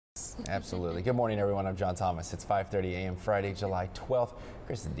Absolutely. Good morning, everyone. I'm John Thomas. It's 5:30 a.m. Friday, July 12th.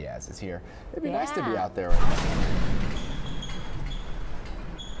 Kristin Diaz is here. It'd be nice to be out there right now.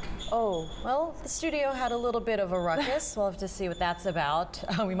 Oh, well, the studio had a little bit of a ruckus. We'll have to see what that's about.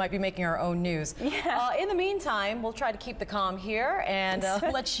 We might be making our own news. Yeah. In the meantime, we'll try to keep the calm here and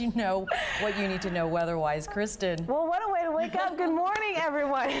let you know what you need to know weather-wise. Kristin. Well, what a way to wake up. Good morning,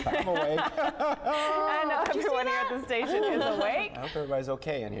 everyone. I'm awake. I know everyone here at the station is awake. I hope everybody's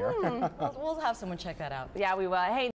okay in here. We'll have someone check that out. Yeah, we will. Hey.